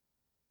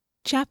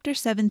Chapter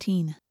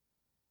 17.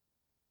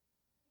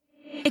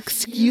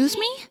 Excuse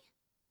me?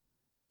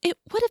 It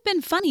would have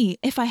been funny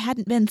if I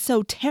hadn't been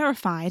so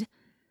terrified.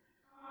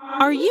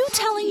 Are you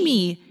telling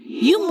me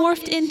you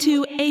morphed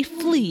into a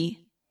flea?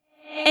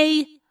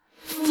 A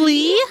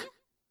flea?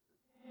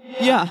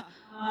 Yeah,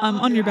 I'm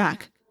on your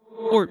back.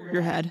 Or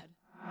your head.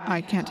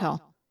 I can't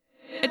tell.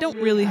 I don't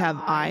really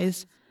have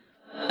eyes.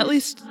 At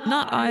least,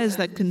 not eyes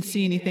that can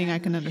see anything I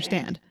can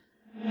understand.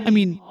 I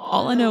mean,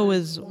 all I know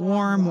is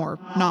warm or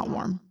not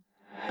warm.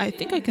 I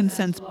think I can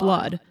sense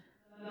blood.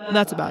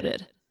 That's about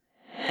it.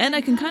 And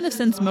I can kind of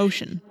sense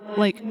motion.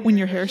 Like, when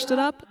your hair stood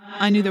up,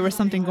 I knew there was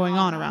something going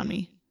on around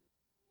me.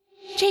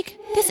 Jake,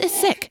 this is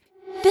sick.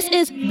 This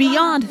is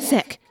beyond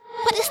sick.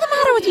 What is the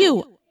matter with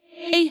you?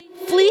 A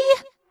flea?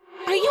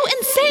 Are you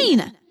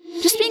insane?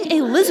 Just being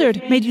a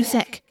lizard made you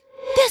sick.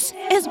 This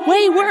is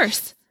way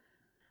worse.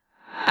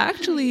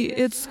 Actually,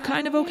 it's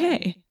kind of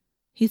okay,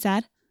 he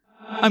said.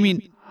 I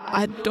mean,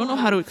 I don't know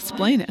how to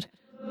explain it,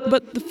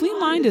 but the flea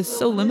mind is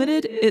so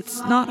limited,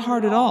 it's not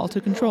hard at all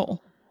to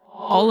control.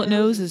 All it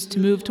knows is to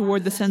move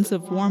toward the sense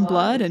of warm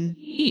blood and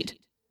eat.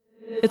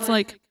 It's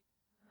like,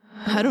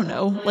 I don't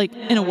know, like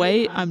in a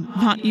way, I'm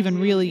not even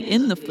really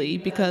in the flea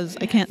because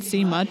I can't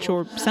see much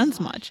or sense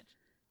much.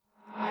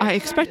 I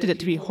expected it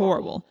to be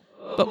horrible,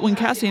 but when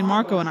Cassie and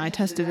Marco and I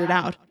tested it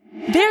out...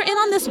 They're in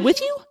on this with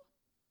you?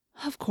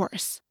 Of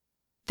course.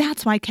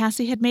 That's why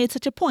Cassie had made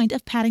such a point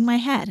of patting my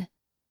head.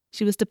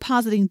 She was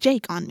depositing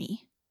Jake on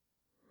me.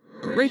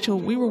 Rachel,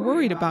 we were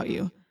worried about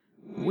you.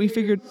 We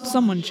figured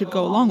someone should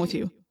go along with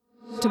you.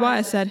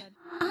 Tobias said...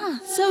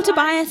 So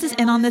Tobias is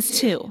in on this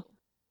too.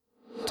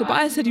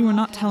 Tobias said you were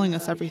not telling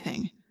us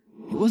everything.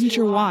 He wasn't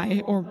sure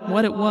why or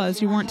what it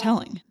was you weren't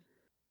telling.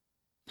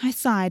 I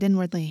sighed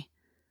inwardly.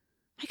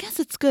 I guess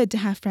it's good to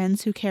have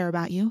friends who care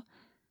about you.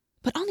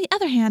 But on the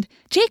other hand,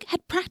 Jake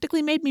had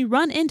practically made me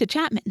run into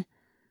Chapman.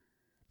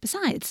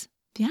 Besides,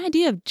 the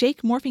idea of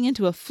Jake morphing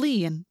into a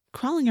flea and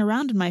crawling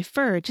around in my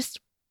fur just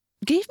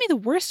gave me the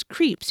worst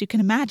creeps you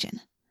can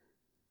imagine.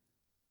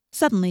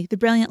 Suddenly, the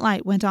brilliant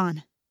light went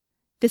on.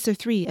 Visser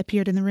 3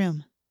 appeared in the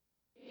room.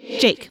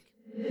 Jake,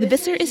 the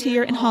Visser is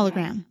here in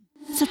hologram,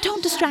 so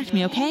don't distract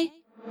me, okay?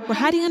 We're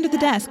hiding under the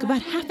desk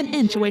about half an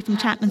inch away from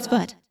Chapman's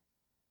foot.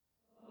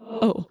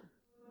 Oh,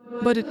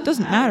 but it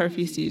doesn't matter if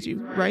he sees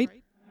you, right?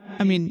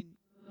 I mean,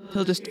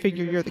 he'll just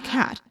figure you're the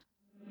cat.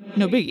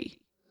 No biggie.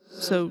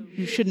 So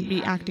you shouldn't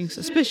be acting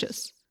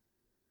suspicious.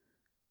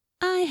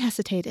 I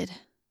hesitated.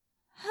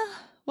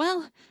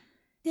 Well,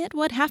 it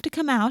would have to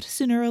come out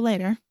sooner or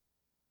later.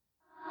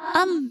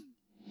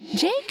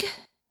 Jake?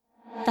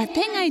 That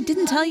thing I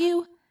didn't tell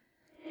you?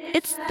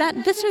 It's that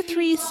Visser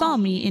 3 saw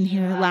me in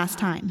here last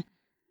time.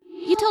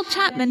 He told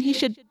Chapman he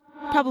should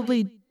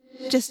probably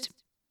just,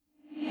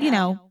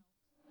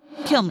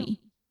 kill me.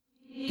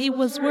 He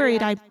was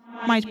worried I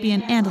might be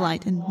an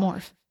Andalite and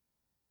morph.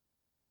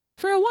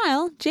 For a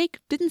while, Jake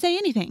didn't say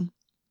anything.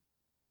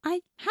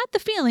 I had the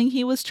feeling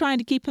he was trying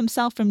to keep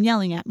himself from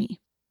yelling at me.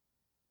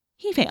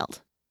 He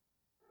failed.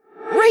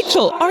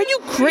 Rachel, are you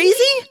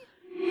crazy?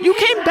 You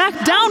came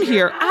back down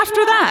here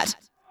after that!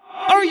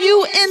 Are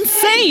you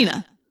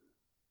insane?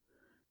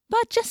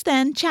 But just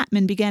then,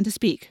 Chapman began to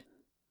speak.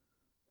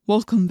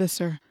 Welcome,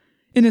 Visser.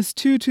 Innis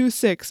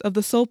 226 of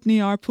the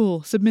Sulpniar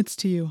pool submits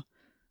to you.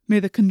 May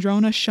the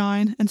Kandrona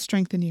shine and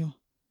strengthen you.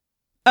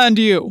 And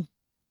you,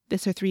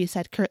 Visser 3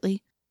 said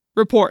curtly.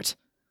 Report.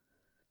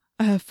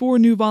 I have 4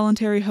 new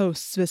voluntary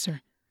hosts,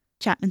 Visser,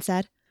 Chapman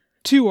said.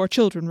 2 are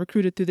children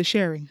recruited through the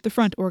Sharing, the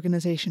front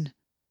organization.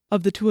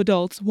 Of the 2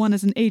 adults, one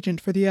is an agent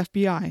for the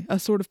FBI, a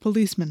sort of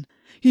policeman.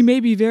 He may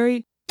be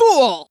very...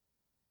 Fool!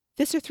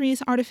 Visser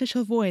 3's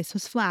artificial voice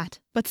was flat,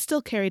 but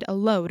still carried a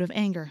load of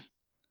anger.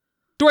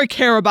 Do I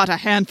care about a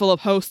handful of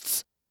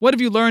hosts? What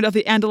have you learned of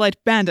the Andalite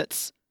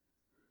bandits?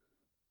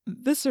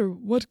 Visser,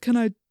 what can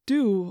I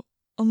do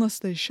unless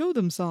they show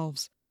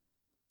themselves?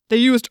 They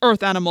used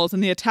earth animals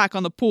in the attack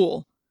on the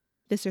pool,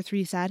 Visser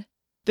 3 said.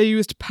 They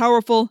used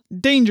powerful,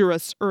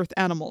 dangerous earth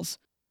animals.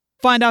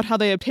 Find out how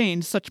they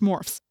obtained such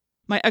morphs.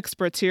 My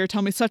experts here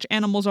tell me such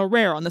animals are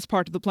rare on this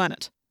part of the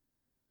planet.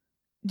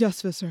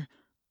 Yes, Visser.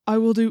 I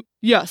will do...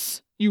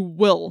 Yes, you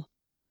will.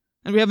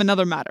 And we have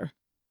another matter.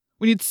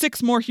 We need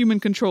 6 more human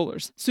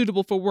controllers,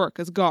 suitable for work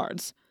as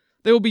guards.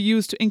 They will be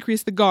used to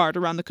increase the guard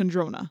around the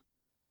Kandrona.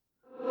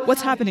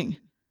 What's happening?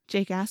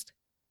 Jake asked.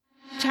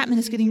 Chapman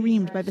is getting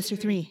reamed by Visser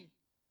 3.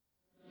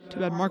 Too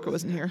bad Marco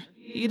isn't here.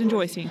 He'd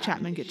enjoy seeing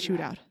Chapman get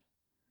chewed out.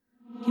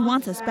 He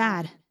wants us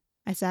bad,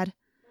 I said.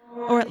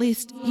 Or at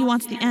least, he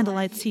wants the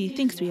Andalites he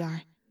thinks we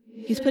are.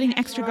 He's putting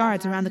extra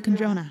guards around the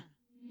Kandrona.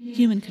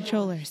 Human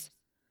controllers.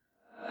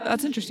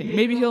 That's interesting.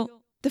 Maybe he'll...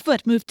 The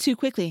foot moved too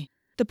quickly.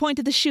 The point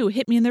of the shoe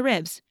hit me in the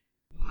ribs.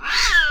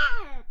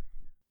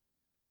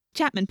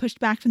 Chapman pushed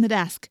back from the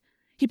desk.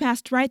 He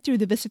passed right through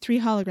the Visser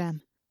 3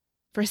 hologram.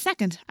 For a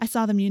second, I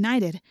saw them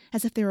united,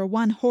 as if they were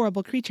one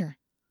horrible creature.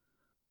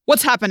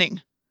 What's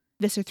happening?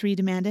 Visser 3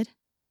 demanded.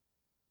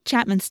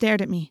 Chapman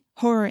stared at me,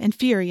 horror and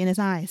fury in his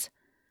eyes.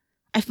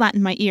 I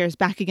flattened my ears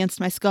back against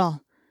my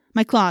skull.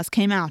 My claws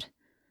came out.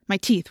 My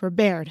teeth were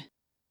bared.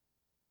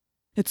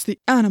 It's the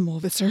animal,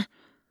 Visser.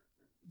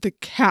 The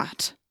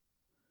cat,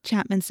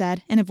 Chapman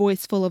said in a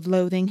voice full of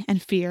loathing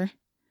and fear.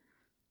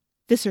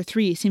 Visser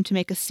 3 seemed to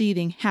make a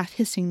seething,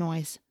 half-hissing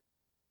noise.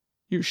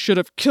 You should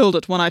have killed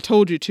it when I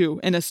told you to,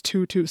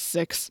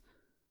 NS-226.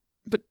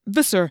 But,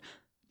 Visser,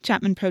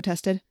 Chapman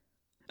protested.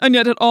 And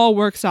yet it all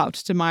works out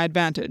to my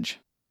advantage,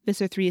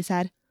 Visser 3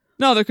 said.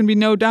 Now there can be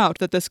no doubt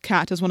that this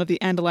cat is one of the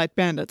Andalite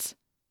bandits.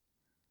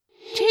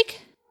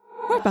 Jake,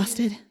 we're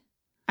busted,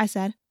 I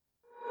said.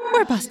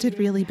 We're busted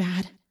really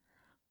bad.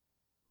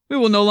 We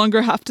will no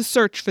longer have to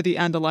search for the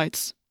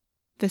Andalites,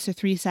 Visser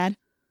 3 said.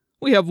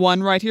 We have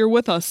one right here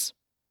with us.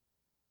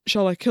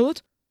 Shall I kill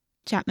it?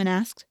 Chapman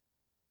asked.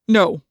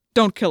 No,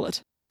 don't kill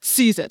it.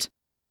 Seize it.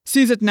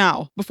 Seize it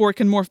now, before it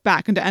can morph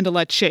back into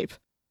Andalite shape.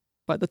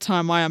 By the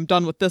time I am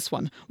done with this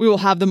one, we will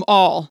have them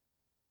all.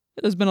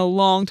 It has been a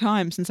long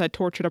time since I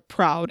tortured a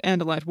proud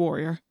Andalite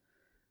warrior,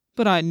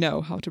 but I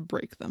know how to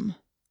break them.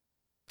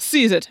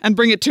 Seize it and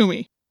bring it to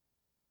me.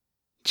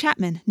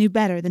 Chapman knew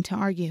better than to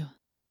argue.